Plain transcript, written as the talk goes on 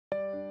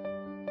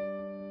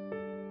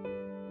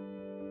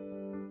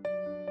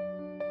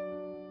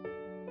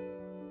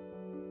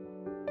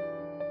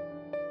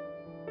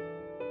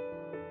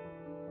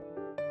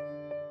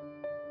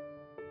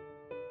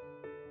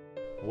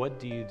what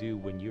do you do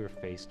when you're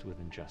faced with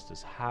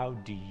injustice? How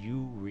do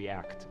you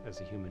react as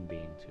a human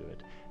being to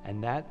it?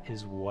 And that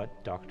is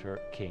what Dr.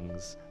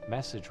 King's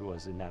message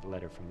was in that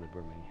letter from the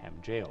Birmingham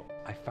jail.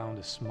 I found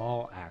a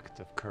small act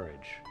of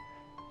courage,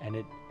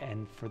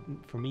 and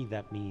for me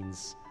that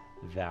means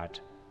that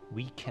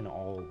we can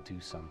all do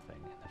something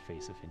in the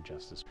face of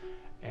injustice,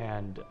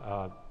 and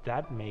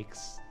that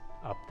makes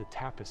up the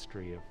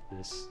tapestry of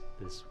this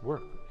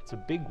work. It's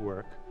a big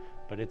work,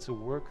 but it's a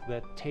work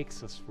that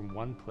takes us from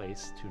one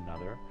place to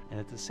another, and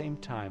at the same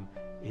time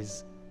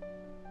is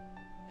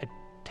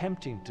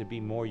attempting to be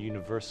more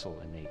universal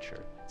in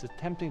nature. It's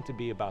attempting to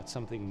be about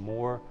something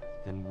more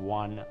than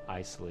one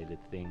isolated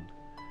thing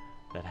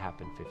that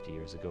happened 50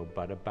 years ago,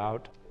 but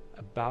about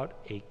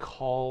a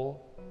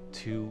call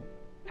to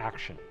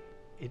action.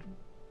 It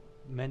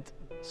meant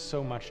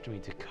so much to me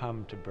to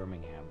come to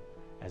Birmingham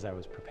as I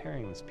was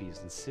preparing this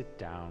piece and sit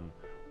down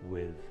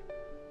with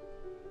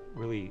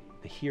really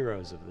the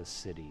heroes of the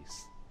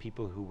cities,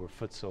 people who were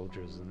foot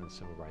soldiers in the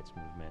civil rights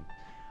movement,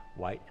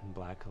 white and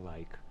black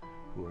alike,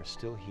 who are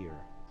still here.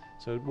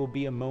 So it will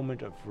be a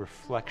moment of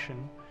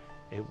reflection.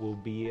 It will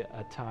be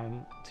a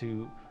time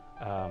to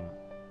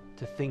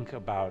think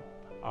about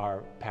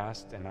our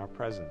past and our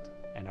present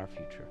and our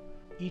future.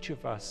 Each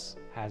of us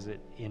has it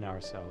in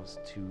ourselves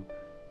to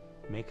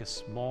make a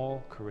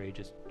small,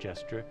 courageous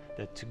gesture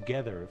that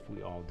together, if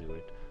we all do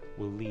it,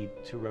 will lead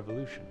to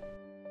revolution.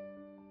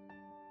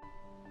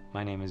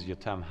 My name is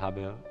Yotam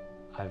Haber.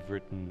 I've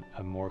written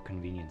A More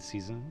Convenient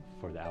Season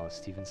for the Alys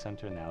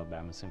Center and the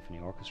Alabama Symphony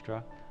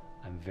Orchestra.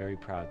 I'm very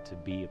proud to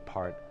be a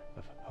part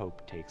of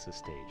Hope Takes a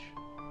Stage.